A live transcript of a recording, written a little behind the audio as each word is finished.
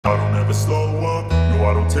never slow up, no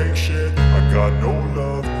I don't take shit. I got no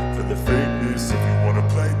love for the fakeness. If you wanna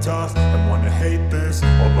play tough and wanna hate this,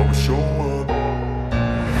 I'll always show up.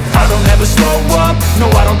 I don't ever slow up,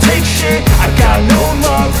 no I don't take shit. I got no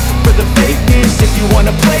love for the fakeness. If you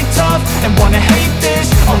wanna play tough and wanna hate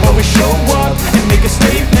this, I'll always show up and make a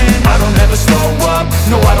statement. I don't ever slow up,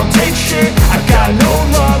 no I don't take shit. I got no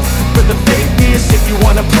love for the fakeness. If you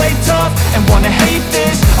wanna play tough and wanna hate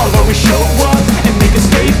this, I'll always show up and make a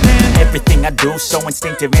statement. Everything I do so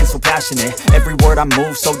instinctive and so passionate. Every word I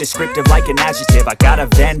move so descriptive like an adjective. I got a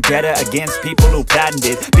vendetta against people who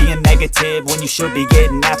patented being negative when you should be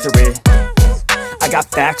getting after it. I got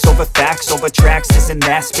facts over tracks, this and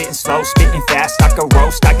that. Spitting slow, spitting fast. I could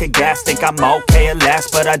roast, I could gas. Think I'm okay at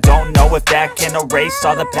last, but I don't know if that can erase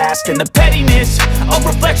all the past. And the pettiness, a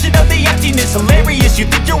reflection of the emptiness. Hilarious, you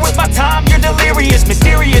think you're worth my time, you're delirious.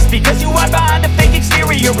 Mysterious, because you hide behind a fake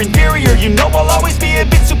exterior. Inferior, you know I'll always be a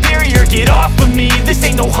bit superior. Get off of me, this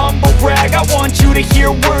ain't no humble brag. I want you to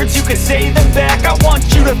hear words, you can say them back. I want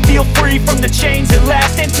you to feel free from the chains at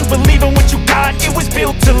last, and to believe in what you got, it was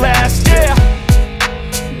built to last, yeah.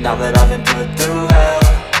 Now that I've been put through hell,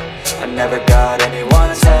 I never got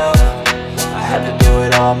anyone's help. I had to do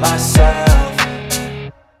it all myself.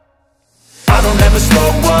 I don't ever slow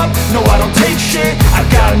up, no I don't take shit. I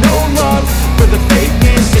got no love for the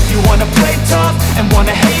fakeness. If you wanna play tough and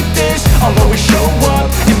wanna hate this, I'll always show up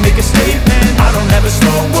and make a statement. I don't ever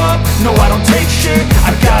slow up, no I don't take shit.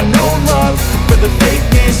 I got no love for the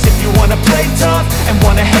fakeness. If you wanna play tough and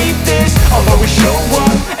wanna hate this, I'll always show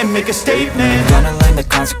up and make a statement. Gonna learn the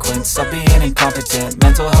consequence of being incompetent.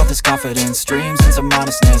 Mental health is confidence, dreams and some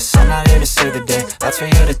honestness. I'm not here to save the day, that's for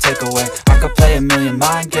you to take away. I could play a million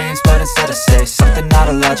mind games, but instead I say something not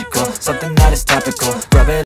illogical, something that is topical. Rub it